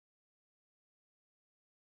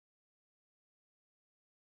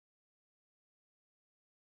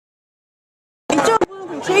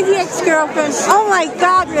Crazy Ex-Girlfriend. Oh my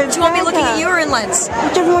God, Rebecca. Do you want me looking at you or in lens?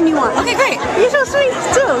 Whichever one you want. Okay, great. You're so sweet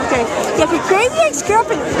too. Okay. Yeah, your Crazy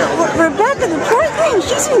Ex-Girlfriend, Rebecca, the poor thing,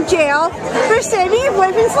 she's in jail for saving your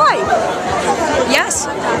boyfriend's life. Yes.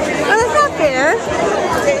 Well, that's not fair.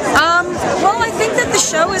 Well, I think that the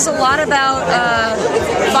show is a lot about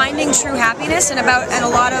finding true happiness, and a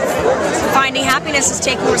lot of finding happiness is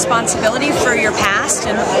taking responsibility for your past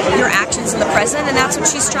and your actions in the present, and that's what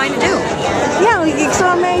she's trying to do. Yeah, it's so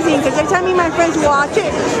amazing because every time me and my friends watch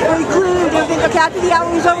it, we're glued. Okay, after the hour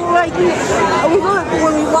is over,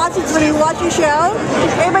 when we watch the show,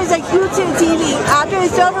 everybody's like glued to the TV. After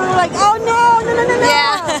it's over, we're like, oh no.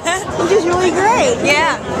 Yeah. Which is really great.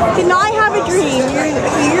 Yeah. Okay, now I have a dream.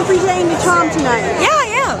 You're presenting to THOM tonight. Yeah, I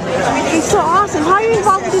am. It's so awesome. How are you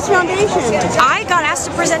involved with this foundation? I got asked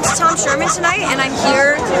to present to THOM SHERMAN tonight, and I'm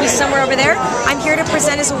here. He's somewhere over there. I'm here to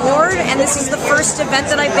present his award, and this is the first event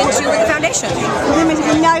that I've been to with the foundation.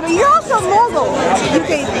 Now, but you're also a mogul.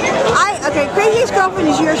 Okay, Crazy Ex-Girlfriend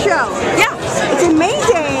is your show. Yeah. It's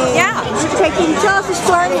amazing. Yeah. Okay, can you tell us the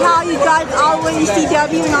story of how you got all the way to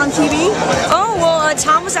CW and on TV? Oh, well,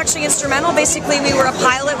 THOM was actually instrumental. Basically, we were a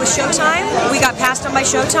pilot with Showtime. We got passed on by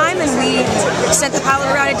Showtime, and we sent the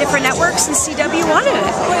pilot around to different networks, and CW wanted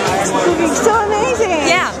it. It's so amazing.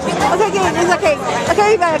 Yeah. Okay,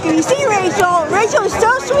 everybody, can you see Rachel? Rachel is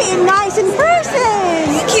so sweet and nice in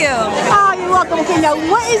person. Thank you. Oh, you're welcome. Okay, now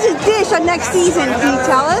what is the dish on next season? Can you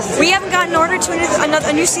tell us? We haven't gotten ordered to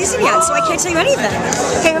a new season yet, so I can't tell you anything.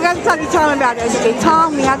 Okay, we're going to talk to THOM about it. Okay,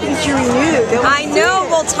 THOM, we have to get you renewed. I know.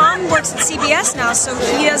 Well, THOM works at CBS now, so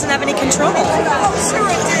he doesn't have any control.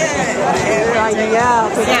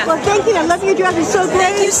 Yeah. Well, thank you. I love your dress. It's so great.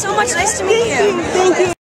 Thank you so much. Nice to meet you. Thank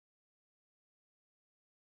you.